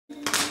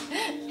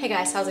Hey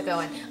guys, how's it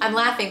going? I'm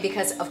laughing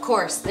because, of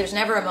course, there's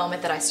never a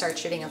moment that I start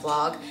shooting a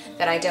vlog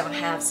that I don't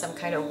have some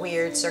kind of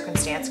weird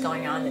circumstance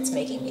going on that's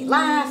making me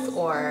laugh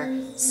or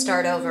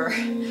start over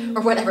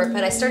or whatever.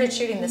 But I started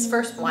shooting this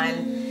first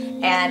one,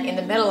 and in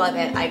the middle of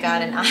it, I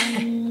got an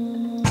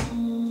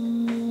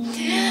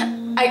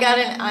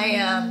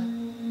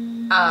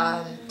IM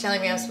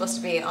telling me I'm supposed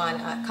to be on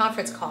a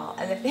conference call.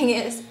 And the thing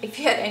is, if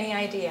you had any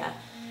idea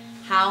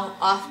how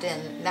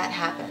often that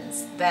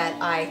happens,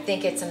 that I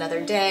think it's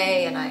another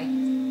day and I'm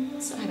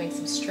having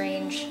some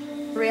strange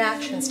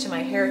reactions to my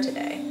hair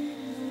today.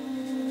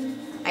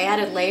 I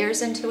added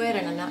layers into it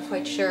and I'm not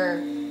quite sure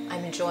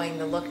I'm enjoying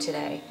the look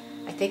today.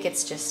 I think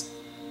it's just,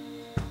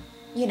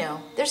 you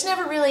know, there's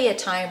never really a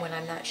time when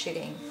I'm not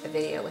shooting a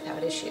video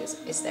without issues,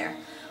 is there?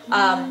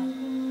 But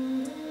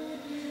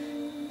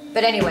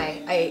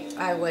anyway,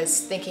 I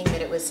was thinking that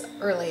it was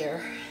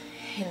earlier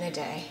in the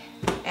day,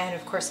 and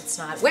of course it's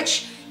not.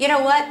 Which, you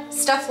know what?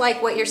 Stuff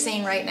like what you're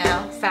seeing right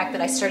now, the fact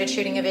that I started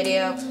shooting a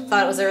video,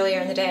 thought it was earlier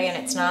in the day and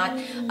it's not,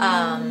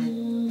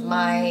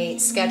 my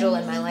schedule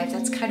in my life,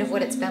 that's kind of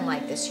what it's been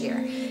like this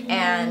year.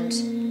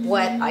 And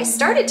what I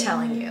started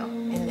telling you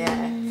in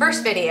the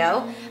first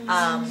video,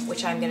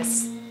 which I'm going to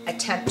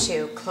attempt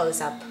to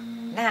close up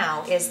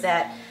now, is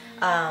that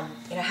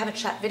you know, I haven't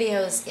shot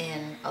videos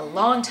in a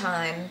long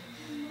time.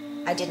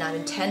 I did not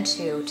intend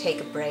to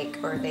take a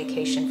break or a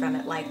vacation from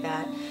it like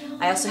that.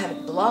 I also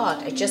haven't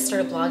blogged. I just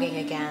started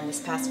blogging again this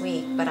past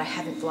week, but I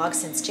haven't blogged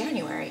since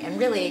January. And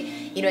really,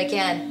 you know,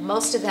 again,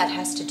 most of that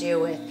has to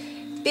do with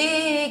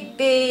big,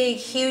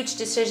 huge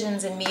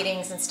decisions and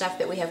meetings and stuff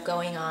that we have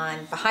going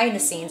on behind the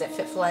scenes at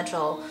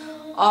Fitfluential,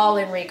 all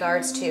in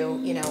regards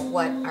to, you know,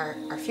 what our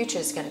future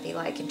is going to be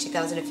like in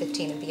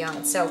 2015 and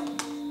beyond. So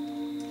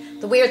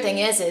the weird thing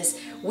is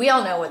we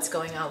all know what's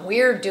going on.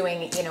 We're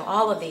doing, you know,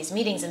 all of these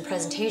meetings and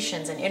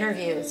presentations and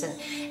interviews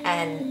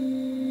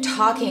and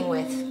talking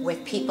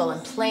with people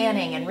and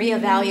planning and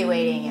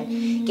reevaluating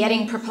and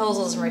getting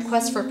proposals and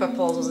requests for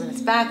proposals, and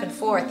it's back and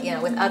forth, you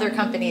know, with other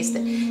companies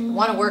that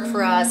want to work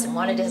for us and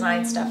want to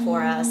design stuff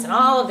for us and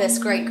all of this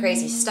great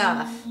crazy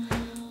stuff.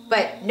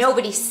 But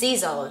nobody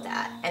sees all of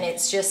that, and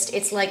it's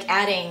like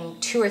adding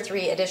 2 or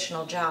 3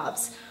 additional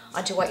jobs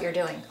onto what you're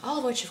doing, all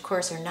of which of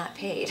course are not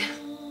paid.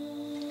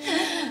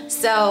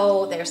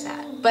 So there's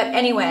that. But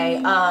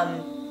anyway,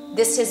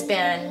 this has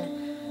been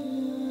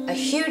a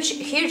huge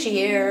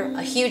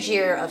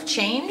year of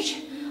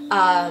change.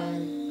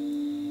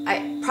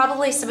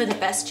 Probably some of the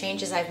best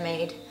changes I've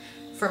made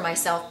for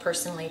myself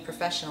personally,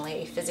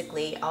 professionally,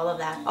 physically, all of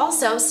that.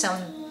 Also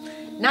some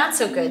not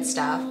so good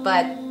stuff,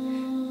 but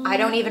I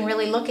don't even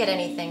really look at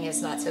anything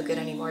as not so good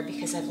anymore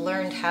because I've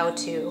learned how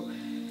to,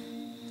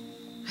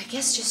 I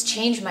guess, just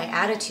change my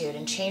attitude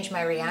and change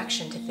my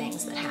reaction to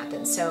things that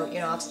happen. So, you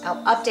know,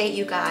 I'll update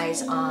you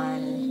guys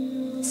on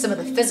some of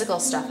the physical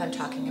stuff I'm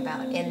talking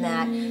about, in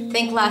that I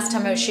think last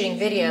time I was shooting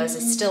videos,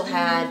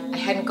 I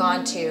hadn't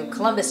gone to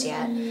Columbus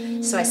yet,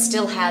 so I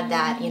still had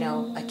that, you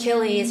know,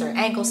 Achilles or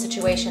ankle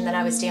situation that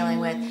I was dealing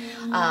with.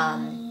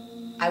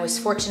 I was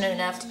fortunate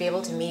enough to be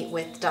able to meet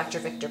with Dr.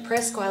 Victor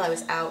Prisk while I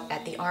was out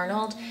at the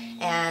Arnold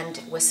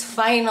and was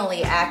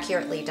finally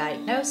accurately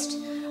diagnosed.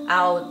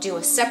 I'll do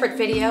a separate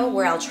video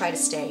where I'll try to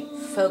stay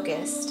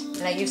focused,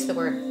 and I use the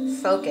word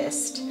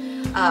focused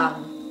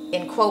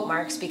in quote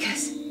marks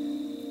because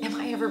am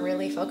I ever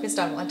really focused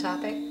on one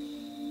topic?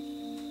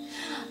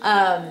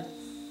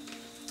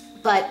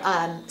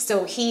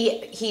 So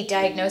he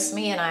diagnosed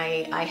me, and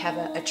I have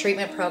a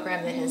treatment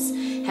program that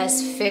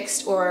has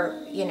fixed, or,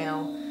 you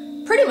know,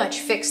 pretty much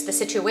fixed the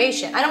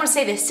situation. I don't want to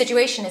say the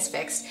situation is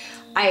fixed.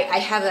 I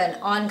have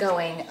an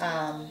ongoing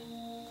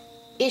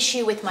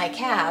issue with my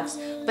calves,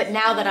 but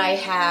now that I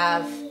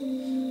have,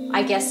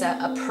 I guess,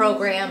 a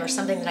program or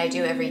something that I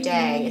do every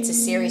day, it's a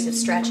series of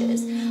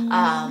stretches,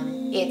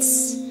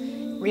 it's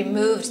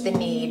removed the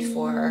need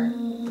for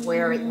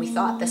where we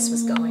thought this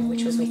was going,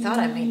 which was we thought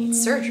I might need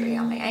surgery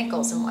on my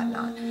ankles and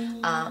whatnot.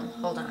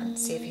 Hold on,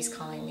 see if he's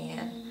calling me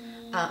in,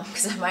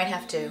 because I might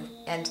have to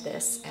end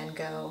this and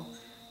go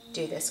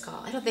do this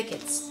call. I don't think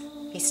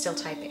he's still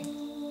typing.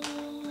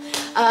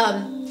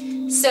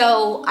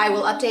 So I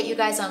will update you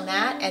guys on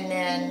that, and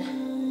then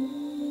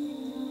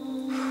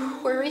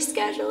we're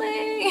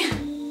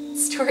rescheduling.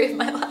 Story of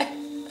my life.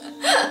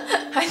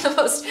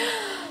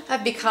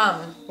 I've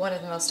become one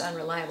of the most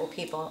unreliable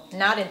people,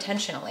 not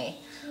intentionally,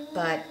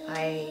 but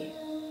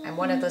I'm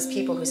one of those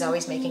people who's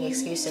always making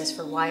excuses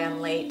for why I'm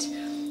late,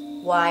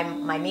 why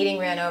my meeting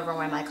ran over,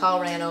 why my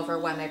call ran over,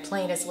 why my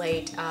plane is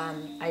late.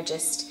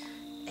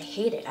 I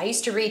hate it. I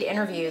used to read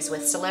interviews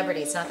with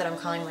celebrities, not that I'm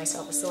calling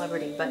myself a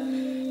celebrity, but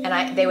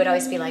they would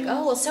always be like,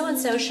 oh, well,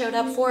 so-and-so showed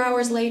up 4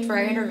 hours late for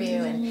our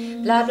interview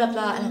and blah, blah,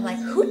 blah. And I'm like,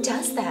 who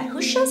does that?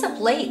 Who shows up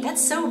late?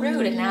 That's so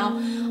rude. And now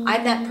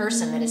I'm that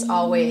person that is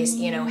always,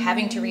 you know,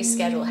 having to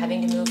reschedule,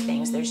 having to move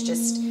things.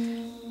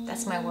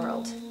 That's my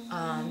world.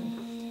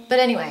 But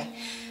anyway,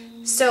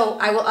 so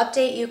I will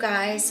update you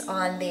guys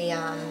on the,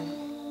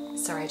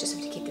 sorry, I just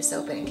have to keep this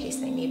open in case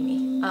they need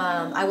me.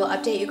 I will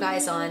update you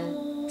guys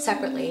on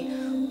separately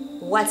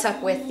what's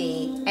up with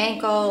the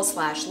ankle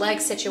 /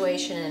 leg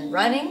situation and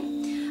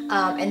running.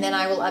 And then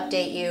I will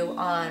update you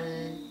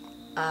on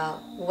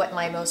what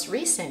my most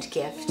recent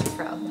gift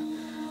from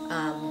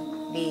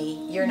the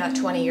You're Not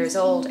 20 Years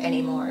Old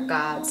Anymore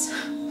gods,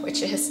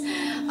 which is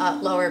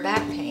lower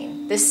back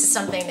pain. This is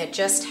something that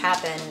just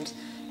happened,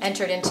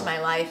 entered into my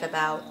life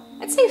about,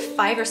 I'd say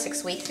 5 or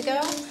 6 weeks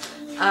ago.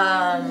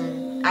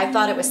 I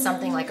thought it was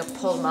something like a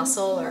pulled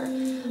muscle or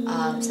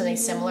something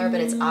similar, but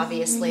it's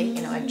obviously,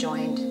 you know, I've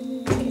joined,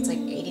 I think it's like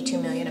 82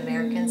 million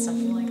Americans,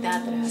 something like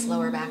that, that has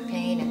lower back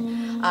pain.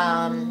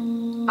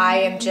 And I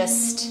am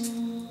just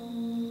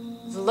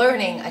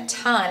learning a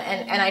ton,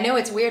 and I know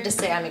it's weird to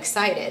say I'm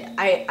excited.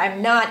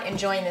 I'm not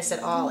enjoying this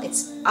at all.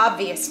 It's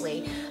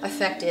obviously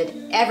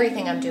affected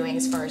everything I'm doing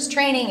as far as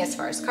training, as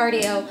far as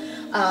cardio,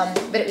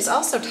 but it was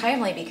also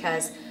timely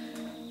because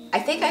I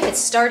think I had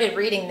started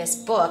reading this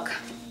book,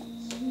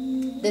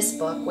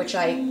 which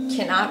I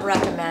cannot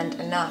recommend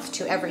enough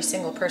to every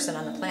single person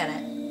on the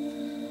planet.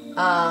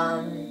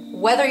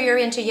 Whether you're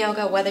into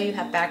yoga, whether you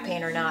have back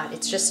pain or not,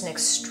 it's just an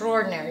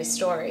extraordinary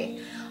story.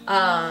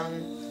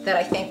 That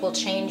I think will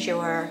change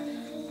your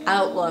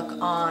outlook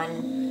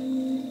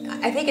on,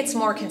 I think it's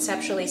more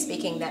conceptually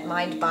speaking, that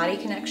mind-body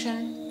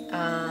connection,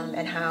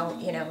 and how,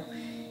 you know,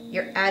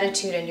 your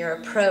attitude and your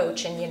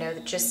approach and, you know,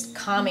 just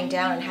calming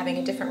down and having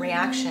a different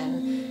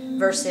reaction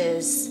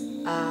versus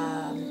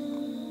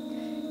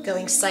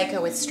going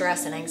psycho with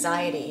stress and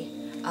anxiety.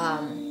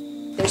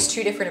 There's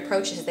two different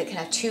approaches that can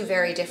have two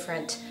very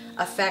different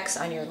effects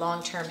on your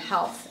long-term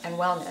health and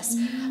wellness.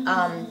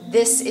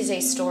 This is a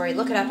story,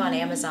 look it up on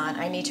Amazon.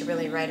 I need to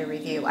really write a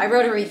review. I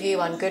wrote a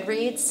review on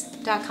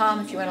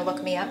Goodreads.com if you want to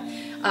look me up.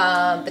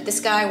 But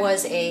this guy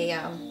was a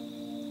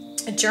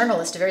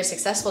journalist, a very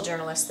successful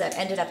journalist that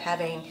ended up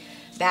having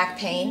back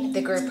pain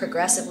that grew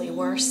progressively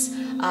worse.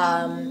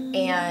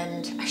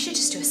 And I should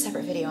just do a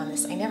separate video on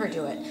this. I never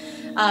do it.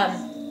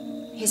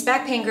 His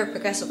back pain grew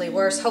progressively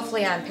worse.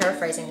 Hopefully I'm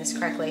paraphrasing this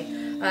correctly.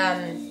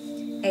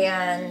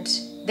 And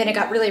then it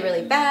got really,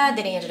 really bad.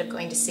 Then he ended up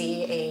going to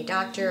see a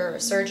doctor or a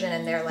surgeon,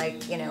 and they're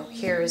like, you know,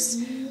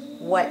 here's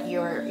what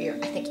your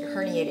I think your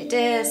herniated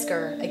disc,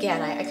 or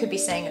again, I could be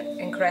saying it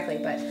incorrectly,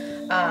 but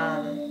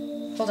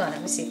hold on,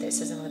 let me see if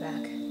this is in the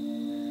back.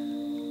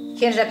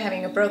 He ended up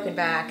having a broken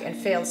back and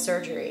failed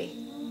surgery.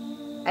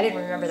 I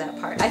didn't remember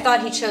that part. I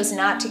thought he chose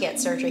not to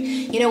get surgery.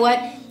 You know what?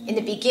 In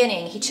the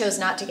beginning, he chose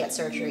not to get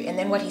surgery, and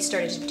then what he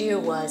started to do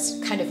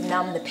was kind of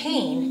numb the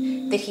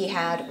pain that he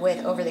had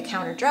with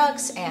over-the-counter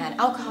drugs and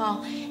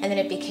alcohol, and then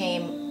it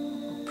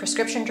became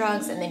prescription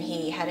drugs, and then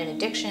he had an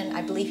addiction.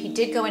 I believe he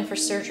did go in for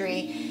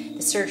surgery.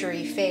 The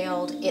surgery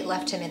failed. It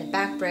left him in a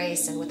back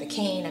brace and with a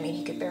cane. I mean,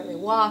 he could barely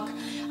walk.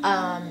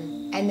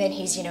 And then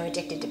he's, you know,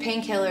 addicted to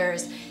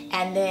painkillers.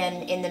 And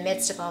then in the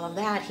midst of all of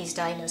that, he's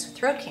diagnosed with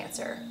throat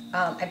cancer.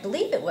 I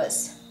believe it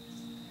was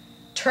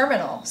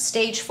terminal,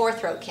 stage 4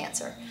 throat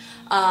cancer.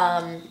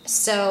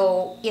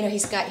 So, you know,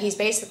 he's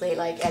basically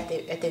like at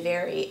the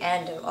very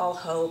end of all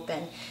hope.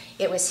 And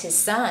it was his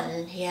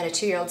son, he had a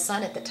 2-year-old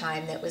son at the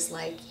time that was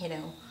like, you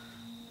know,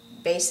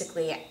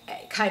 basically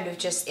kind of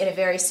just in a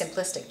very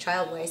simplistic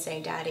child way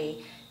saying,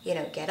 Daddy, you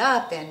know, get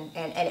up. And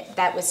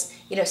that was,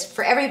 you know,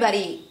 for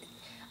everybody,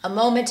 a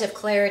moment of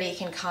clarity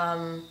can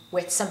come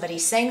with somebody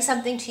saying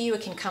something to you.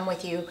 It can come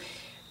with you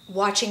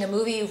watching a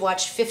movie you've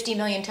watched 50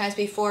 million times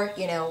before.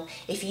 You know,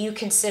 if you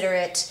consider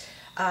it,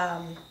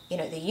 you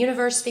know, the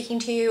universe speaking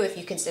to you, if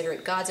you consider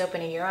it God's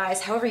opening your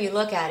eyes, however you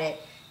look at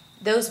it,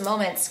 those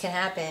moments can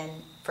happen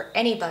for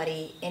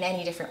anybody in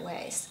any different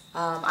ways.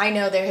 I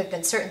know there have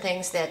been certain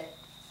things that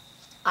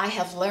I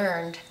have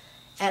learned,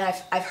 and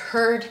I've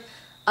heard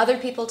other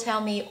people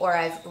tell me, or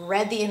I've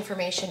read the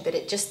information, but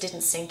it just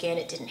didn't sink in,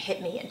 it didn't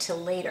hit me until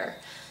later.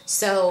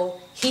 So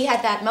he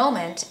had that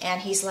moment,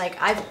 and he's like,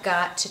 I've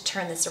got to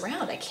turn this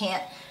around. I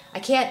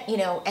can't, you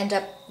know, end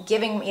up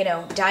giving, you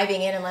know,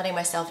 diving in and letting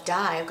myself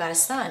die. I've got a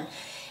son.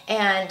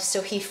 And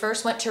so he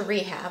first went to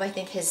rehab. I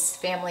think his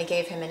family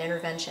gave him an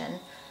intervention.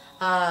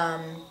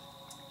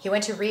 He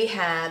went to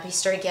rehab. He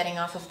started getting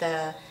off of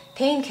the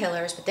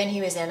painkillers, but then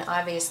he was in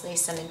obviously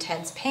some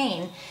intense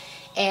pain.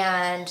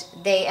 And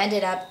they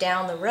ended up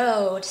down the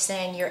road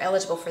saying, you're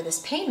eligible for this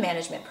pain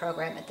management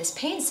program at this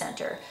pain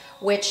center,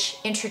 which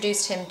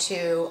introduced him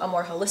to a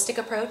more holistic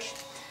approach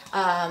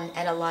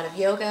and a lot of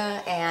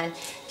yoga. And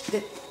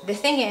the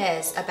thing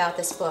is about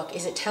this book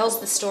is it tells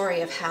the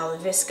story of how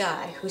this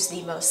guy, who's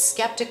the most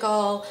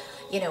skeptical,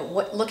 you know,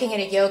 looking at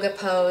a yoga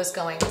pose,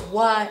 going,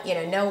 what, you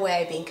know, no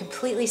way, being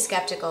completely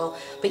skeptical,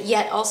 but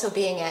yet also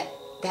being at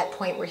that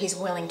point where he's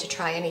willing to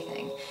try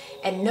anything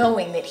and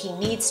knowing that he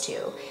needs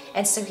to.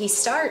 And so he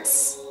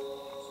starts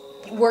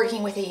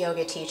working with a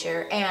yoga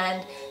teacher.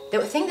 And the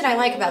thing that I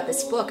like about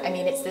this book, I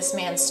mean, it's this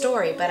man's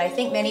story, but I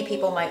think many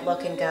people might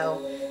look and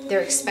go,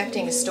 they're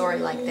expecting a story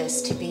like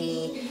this to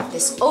be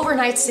this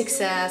overnight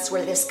success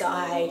where this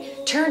guy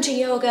turned to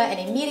yoga and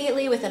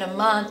immediately within a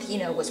month, you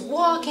know, was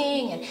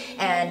walking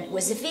and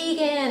was a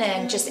vegan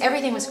and just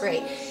everything was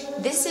great.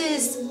 This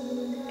is,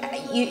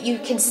 you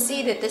can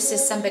see that this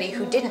is somebody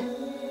who didn't,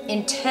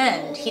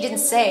 intend, he didn't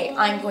say,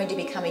 I'm going to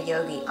become a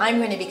yogi, I'm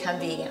going to become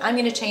vegan, I'm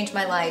going to change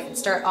my life and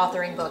start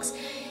authoring books.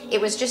 It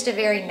was just a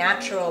very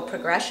natural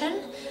progression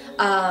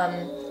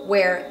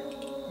where,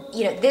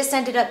 you know, this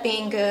ended up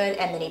being good,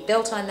 and then he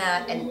built on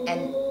that, and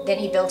then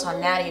he built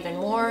on that even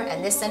more,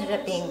 and this ended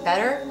up being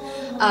better.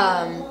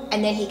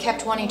 And then he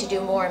kept wanting to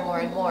do more and more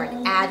and more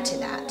and add to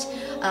that.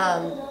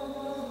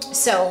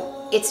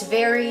 So it's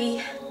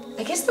very,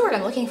 I guess the word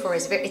I'm looking for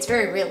is it's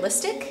very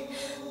realistic,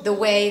 the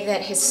way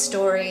that his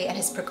story and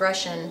his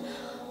progression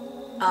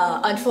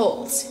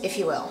unfolds, if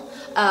you will.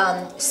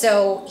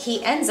 So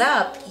he ends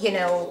up, you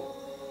know,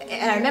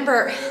 and I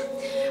remember,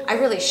 I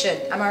really should,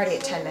 I'm already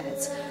at 10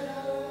 minutes.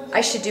 I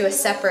should do a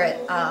separate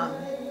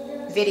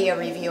video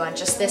review on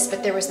just this,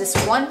 but there was this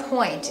one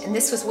point, and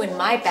this was when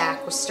my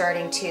back was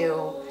starting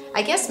to,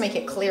 I guess, make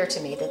it clear to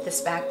me that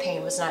this back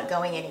pain was not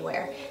going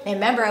anywhere. And I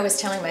remember I was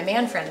telling my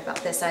man friend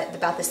about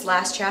this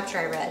last chapter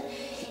I read.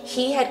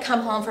 He had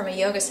come home from a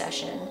yoga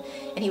session,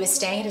 and he was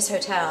staying at his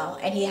hotel,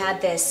 and he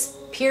had this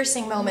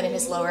piercing moment in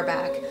his lower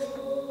back.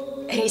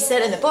 And he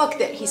said in the book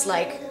that he's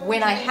like,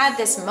 when I had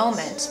this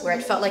moment where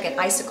it felt like an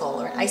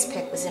icicle or an ice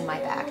pick was in my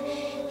back,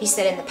 he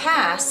said in the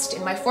past,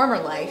 in my former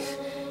life,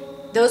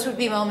 those would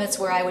be moments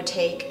where I would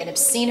take an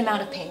obscene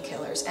amount of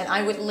painkillers, and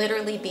I would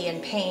literally be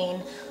in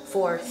pain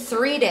for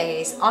 3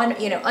 days,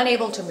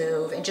 unable to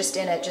move, and just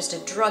in a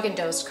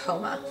drug-induced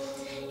coma.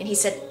 And he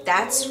said,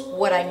 that's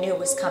what I knew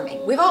was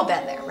coming. We've all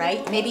been there,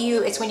 right? Maybe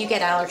it's when you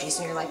get allergies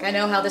and you're like, I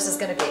know how this is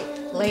gonna be.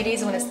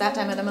 Ladies, when it's that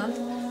time of the month,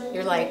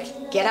 you're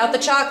like, get out the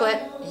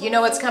chocolate. You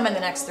know what's coming the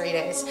next 3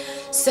 days.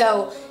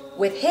 So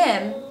with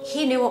him,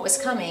 he knew what was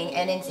coming,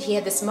 and he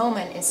had this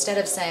moment, instead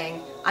of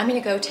saying, I'm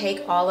gonna go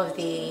take all of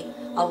the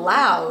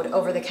allowed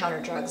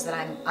over-the-counter drugs that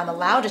I'm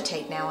allowed to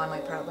take now on my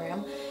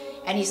program.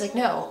 And he's like,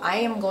 no, I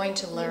am going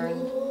to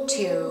learn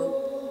to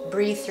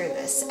breathe through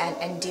this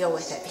and deal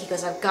with it. He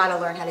goes, I've got to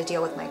learn how to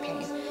deal with my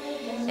pain.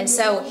 And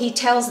so he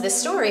tells this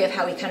story of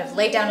how he kind of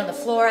laid down on the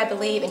floor, I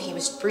believe, and he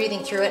was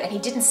breathing through it, and he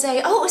didn't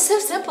say, oh, it was so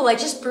simple, I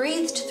just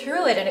breathed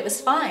through it and it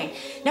was fine.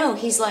 No,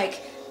 he's like,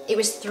 it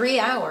was 3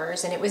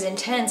 hours and it was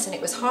intense and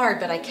it was hard,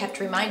 but I kept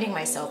reminding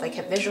myself, I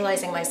kept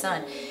visualizing my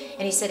son.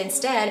 And he said,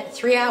 instead,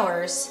 3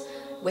 hours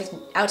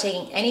without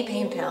taking any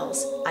pain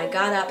pills, I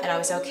got up and I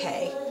was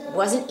okay. It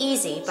wasn't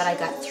easy, but I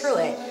got through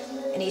it.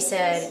 And he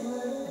said,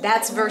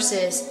 that's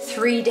versus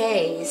 3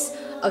 days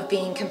of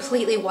being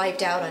completely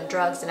wiped out on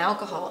drugs and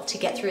alcohol to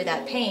get through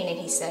that pain. And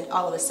he said,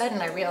 all of a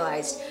sudden I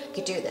realized I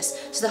could do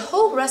this. So the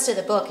whole rest of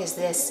the book is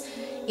this,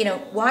 you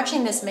know,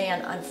 watching this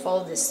man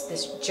unfold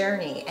this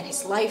journey and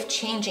his life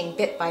changing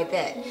bit by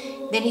bit.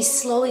 Then he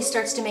slowly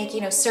starts to make, you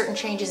know, certain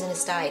changes in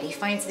his diet. He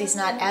finds that he's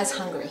not as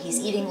hungry, he's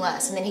eating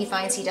less, and then he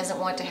finds he doesn't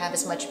want to have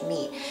as much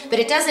meat. But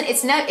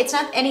it's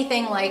not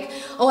anything like,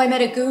 oh, I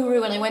met a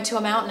guru and I went to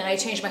a mountain and I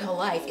changed my whole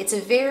life. It's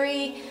a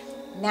very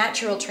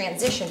natural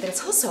transition, but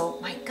it's also,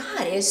 my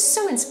God, it is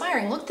so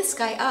inspiring. Look this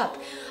guy up.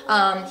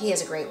 He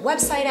has a great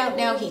website out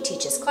now. He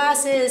teaches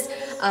classes.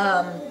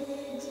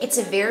 It's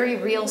a very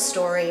real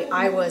story.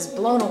 I was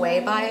blown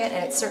away by it,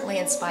 and it certainly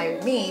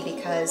inspired me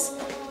because,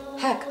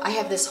 heck, I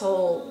have this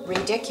whole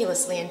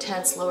ridiculously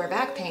intense lower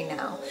back pain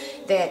now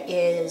that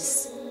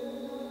is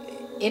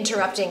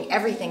interrupting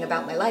everything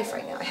about my life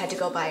right now. I had to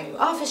go buy a new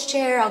office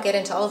chair. I'll get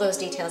into all those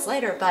details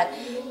later, but,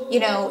 you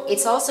know,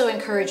 it's also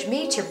encouraged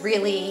me to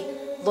really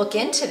look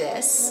into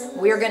this.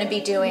 We're going to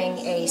be doing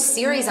a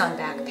series on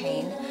back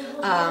pain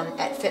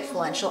at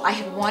Fitfluential. I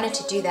had wanted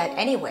to do that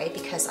anyway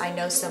because I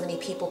know so many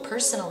people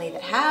personally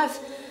that have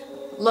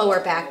lower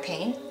back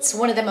pain. It's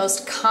one of the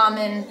most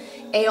common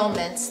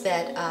ailments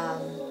that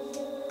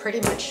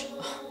pretty much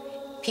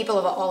people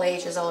of all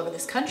ages all over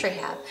this country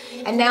have.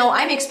 And now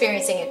I'm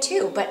experiencing it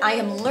too, but I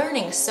am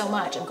learning so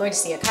much. I'm going to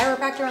see a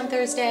chiropractor on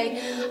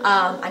Thursday.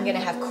 I'm going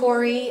to have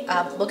Corey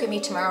look at me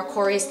tomorrow.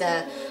 Corey's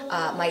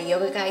my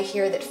yoga guy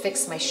here that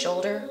fixed my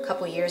shoulder a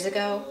couple years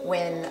ago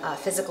when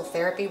physical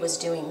therapy was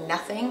doing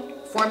nothing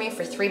for me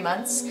for 3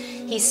 months.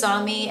 He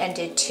saw me and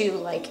did 2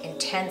 like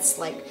intense,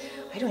 like,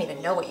 I don't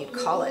even know what you'd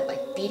call it,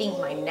 like beating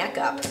my neck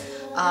up.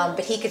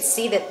 But he could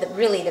see that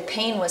really the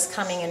pain was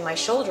coming in my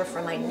shoulder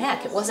from my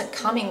neck. It wasn't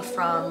coming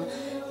from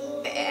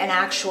an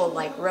actual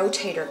like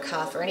rotator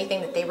cuff or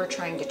anything that they were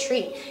trying to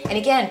treat. And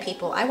again,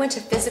 people, I went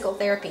to physical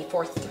therapy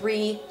for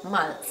 3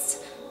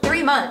 months.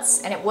 3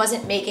 months, and it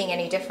wasn't making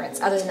any difference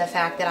other than the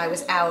fact that I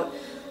was out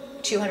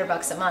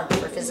 $200 a month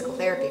for physical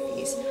therapy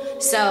fees.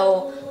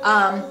 So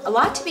a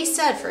lot to be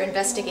said for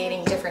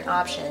investigating different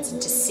options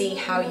and to see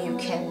how you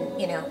can,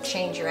 you know,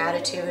 change your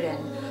attitude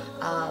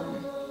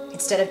and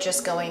instead of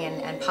just going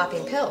and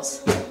popping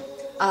pills.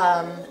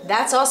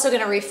 That's also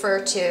going to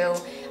refer to,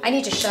 I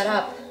need to shut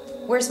up.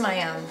 Where's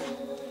my, I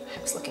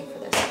was looking for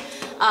this.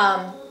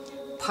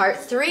 Part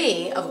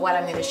 3 of what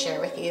I'm going to share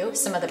with you,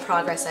 some of the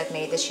progress I've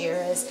made this year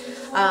is,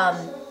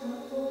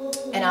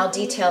 and I'll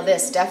detail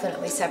this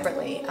definitely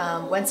separately.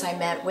 Once I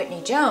met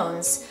Whitney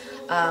Jones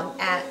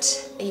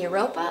at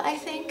Europa, I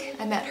think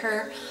I met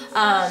her,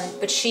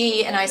 but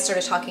she and I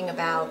started talking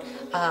about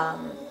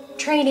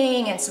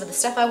training and some of the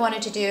stuff I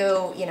wanted to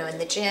do, you know, in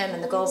the gym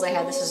and the goals I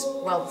had. This was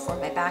well before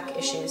my back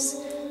issues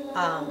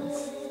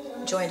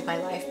joined my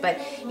life. But,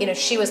 you know,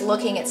 she was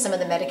looking at some of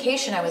the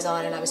medication I was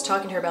on, and I was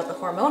talking to her about the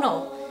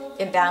hormonal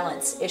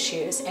imbalance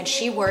issues. And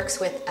she works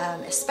with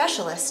a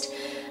specialist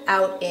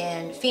out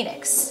in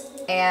Phoenix.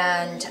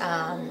 And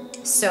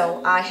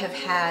so I have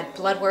had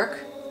blood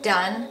work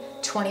done,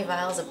 20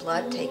 vials of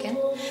blood taken,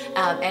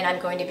 and I'm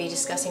going to be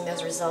discussing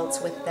those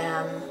results with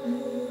them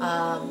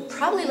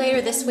probably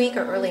later this week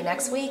or early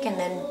next week, and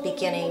then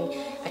beginning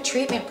a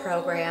treatment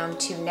program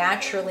to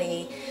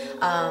naturally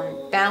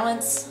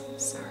balance,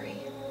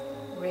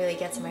 really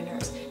gets on my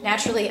nerves,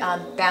 naturally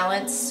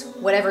balance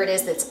whatever it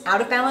is that's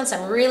out of balance.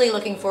 I'm really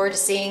looking forward to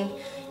seeing,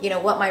 you know,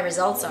 what my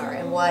results are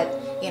and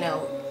what, you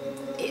know,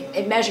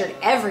 it measured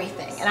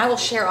everything, and I will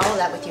share all of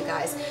that with you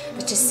guys.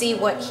 But to see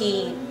what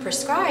he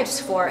prescribes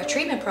for a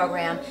treatment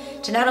program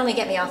to not only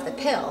get me off the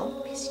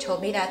pill, because he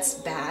told me that's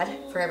bad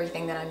for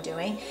everything that I'm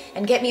doing,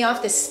 and get me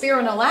off this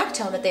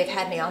spironolactone that they've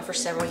had me on for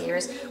several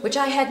years, which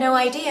I had no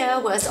idea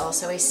was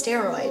also a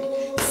steroid.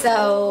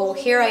 So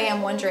here I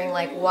am wondering,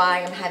 like,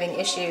 why I'm having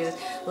issues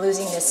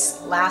losing this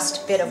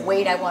last bit of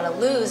weight I want to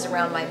lose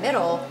around my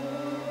middle.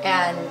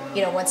 And,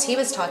 you know, once he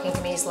was talking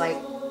to me, he's like,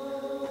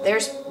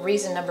 there's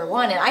reason number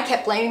one. And I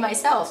kept blaming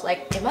myself,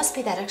 like, it must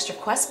be that extra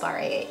Quest bar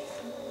I ate.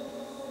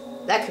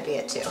 That could be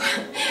it too.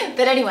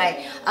 But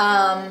anyway,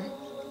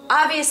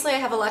 obviously I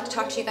have a lot to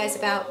talk to you guys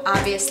about.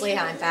 Obviously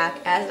I'm back,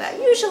 as I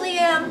usually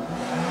am,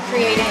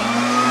 creating.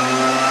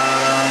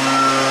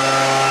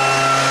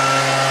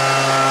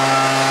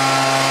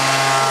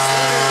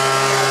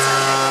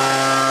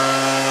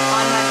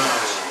 On my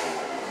couch.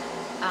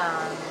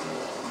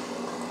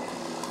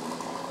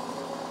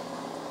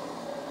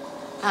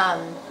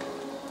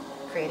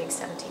 Creating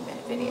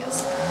 17-minute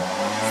videos.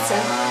 So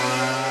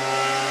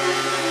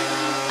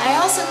I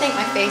also think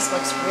my face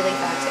looks really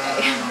bad today.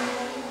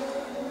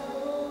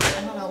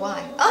 I don't know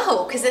why.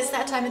 Oh, because it's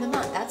that time of the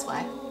month, that's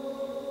why.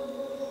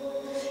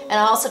 And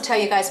I'll also tell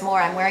you guys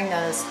more. I'm wearing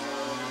those,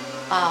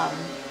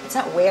 it's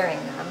not wearing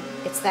them,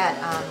 it's that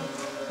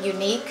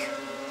unique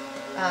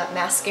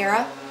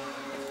mascara.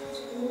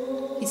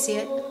 You see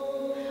it?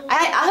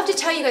 I'll have to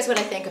tell you guys what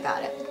I think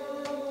about it.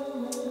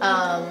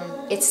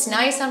 It's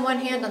nice on one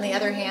hand, on the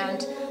other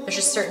hand, there's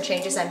just certain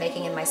changes I'm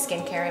making in my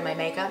skincare and my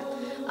makeup.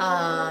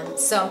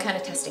 So I'm kind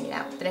of testing it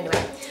out. But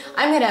anyway,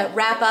 I'm gonna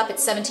wrap up at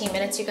 17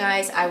 minutes, you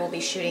guys. I will be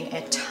shooting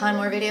a ton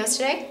more videos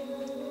today.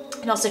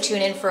 And also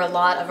tune in for a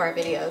lot of our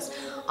videos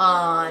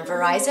on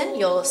Verizon.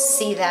 You'll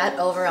see that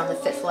over on the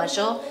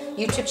Fitfluential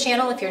YouTube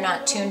channel if you're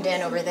not tuned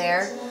in over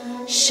there.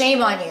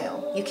 Shame on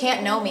you. You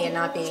can't know me and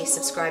not be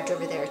subscribed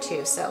over there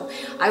too. So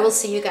I will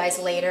see you guys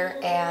later,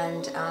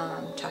 and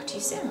talk to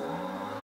you soon.